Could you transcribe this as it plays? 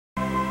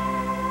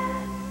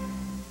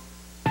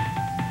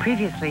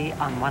Previously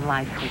on One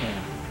Life Today.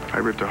 I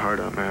ripped her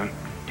heart out, man.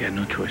 You had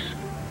no choice.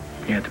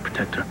 You had to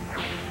protect her.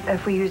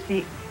 If we use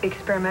the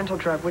experimental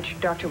drug, which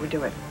doctor would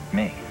do it?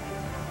 Me.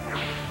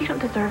 You don't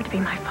deserve to be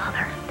my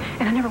father,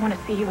 and I never want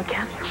to see you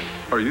again.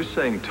 Are you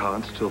saying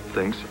Todd still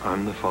thinks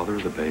I'm the father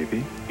of the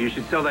baby? You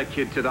should sell that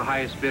kid to the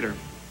highest bidder.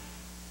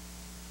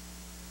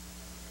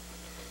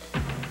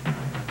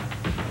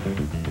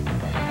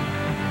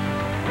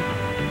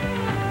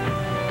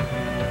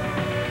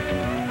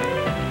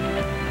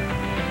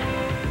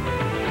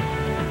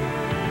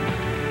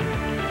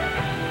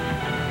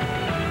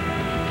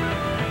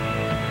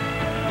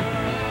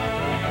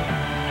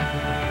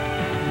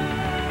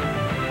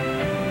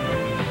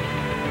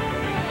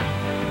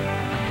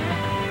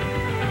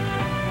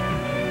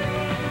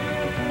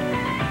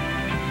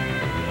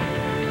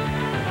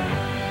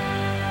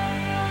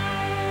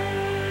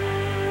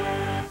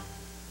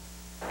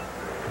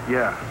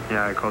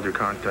 Yeah, I called your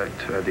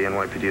contact at the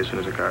NYPD as soon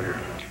as I got here.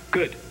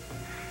 Good.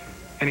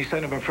 Any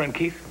sign of our friend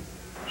Keith?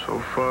 So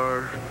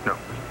far, no.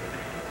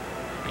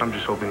 I'm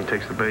just hoping he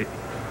takes the bait.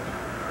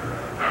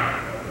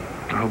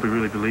 I hope he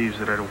really believes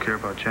that I don't care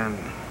about Jen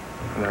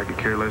and that I could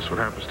care less what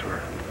happens to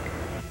her.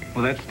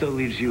 Well, that still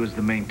leaves you as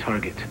the main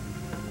target.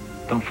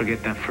 Don't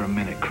forget that for a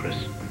minute, Chris.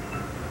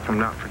 I'm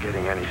not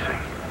forgetting anything.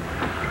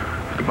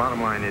 The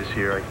bottom line is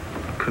here, I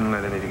couldn't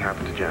let anything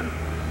happen to Jen.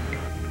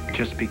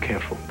 Just be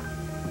careful.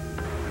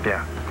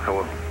 Yeah, I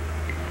will.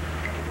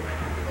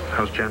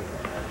 How's Jen?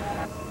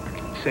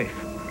 Safe.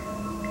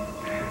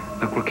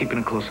 Look, we're keeping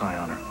a close eye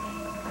on her.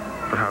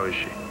 But how is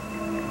she?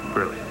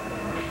 Really?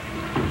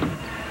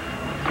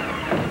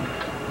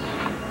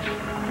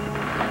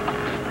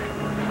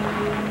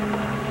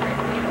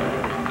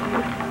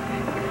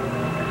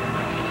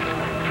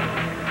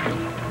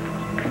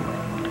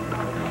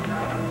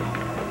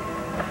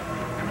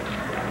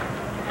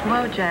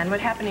 Hello, Jen. What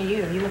happened to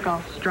you? You look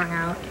all strung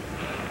out.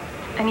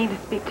 I need to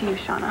speak to you,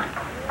 Shauna.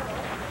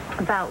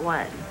 About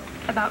what?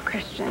 About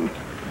Christian.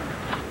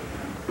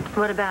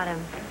 What about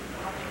him?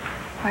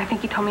 Well, I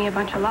think he told me a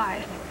bunch of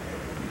lies.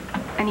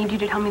 I need you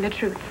to tell me the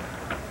truth.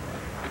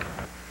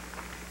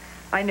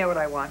 I know what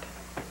I want.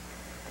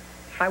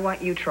 I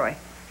want you, Troy.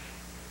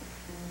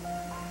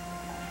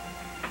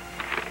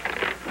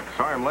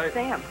 Sorry I'm late.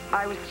 Sam,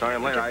 Sorry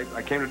I'm late.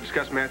 I came to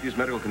discuss Matthew's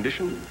medical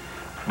condition,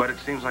 but it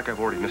seems like I've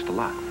already missed a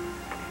lot.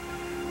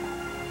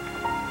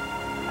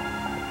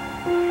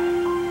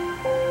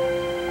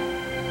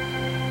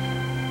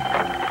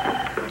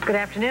 Good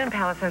afternoon,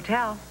 Palace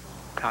Hotel.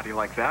 How do you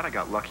like that? I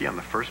got lucky on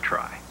the first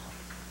try.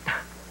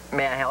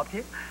 May I help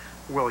you?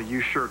 Well,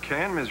 you sure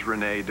can, Ms.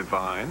 Renee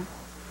Devine.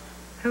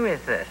 Who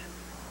is this?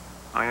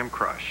 I am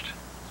crushed.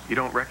 You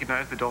don't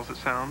recognize the dulcet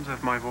sounds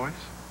of my voice?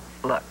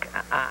 Look,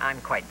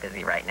 I'm quite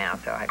busy right now,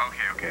 so I...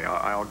 Okay.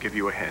 I'll give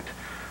you a hint.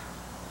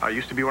 I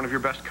used to be one of your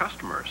best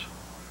customers.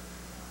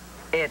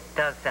 It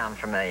does sound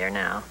familiar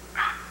now.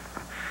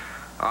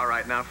 All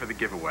right, now for the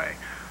giveaway.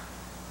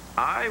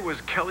 I was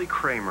Kelly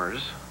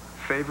Kramer's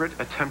favorite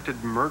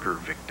attempted murder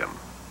victim.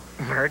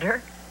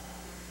 Murder?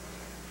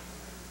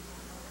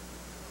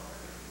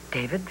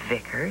 David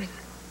Vickers?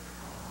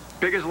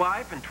 Big as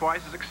life and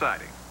twice as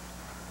exciting.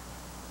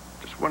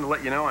 Just wanted to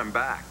let you know I'm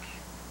back.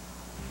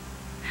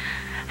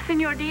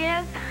 Senor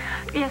Diaz?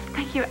 Yes,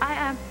 thank you.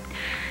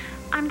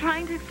 I'm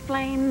trying to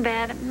explain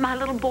that my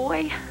little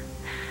boy,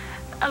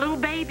 a little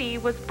baby,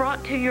 was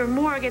brought to your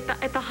morgue at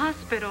the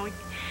hospital.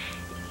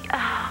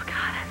 Oh,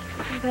 God, I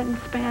say that in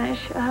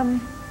Spanish.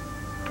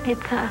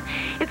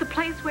 It's a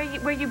place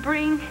where you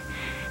bring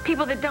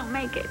people that don't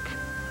make it.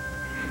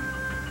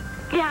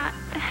 Yeah,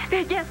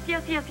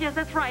 yes,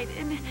 that's right.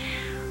 And,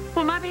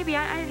 well, my baby,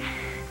 I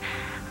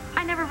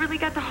never really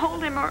got to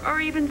hold him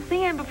or even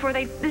see him before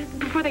they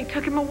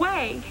took him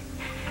away.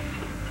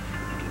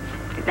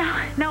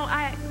 No,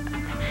 I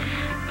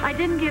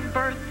didn't give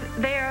birth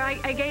there.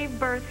 I gave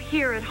birth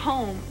here at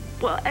home.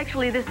 Well,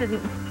 actually, this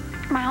isn't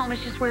my home.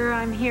 It's just where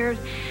I'm here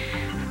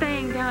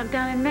staying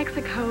down in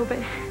Mexico, but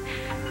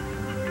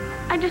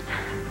I just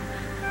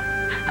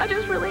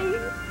really,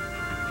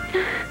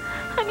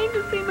 I need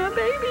to see my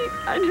baby.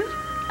 I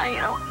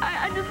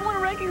just want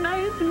to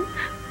recognize and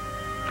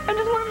I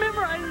just want to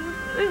memorize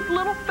his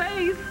little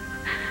face.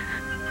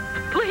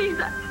 Please.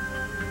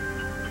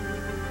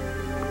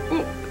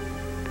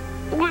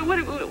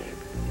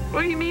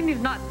 What do you mean he's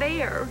not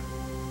there?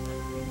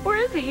 Where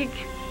is he?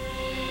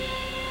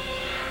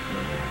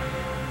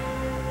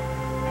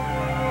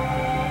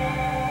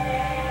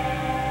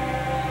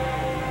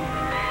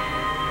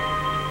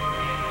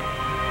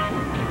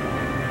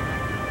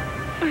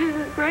 This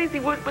is crazy.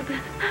 Where's my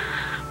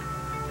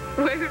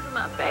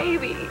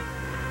baby?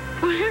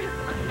 Where's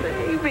my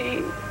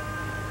baby?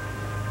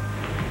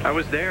 I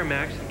was there,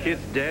 Max. The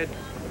kid's dead.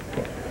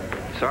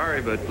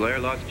 Sorry, but Blair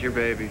lost your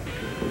baby.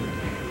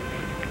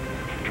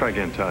 Try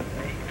again, Todd.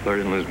 Blair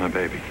didn't lose my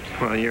baby.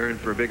 Well, you're in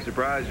for a big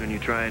surprise when you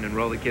try and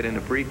enroll the kid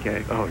into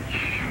pre-K. Oh,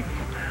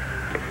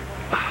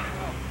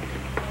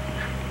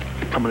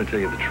 I'm going to tell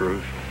you the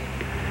truth.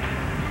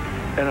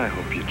 And I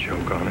hope you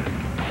choke on it.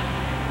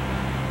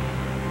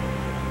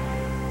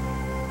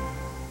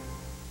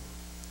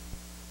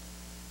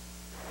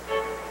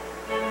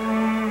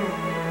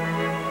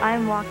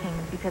 I'm walking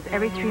because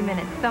every 3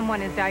 minutes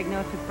someone is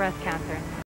diagnosed with breast cancer.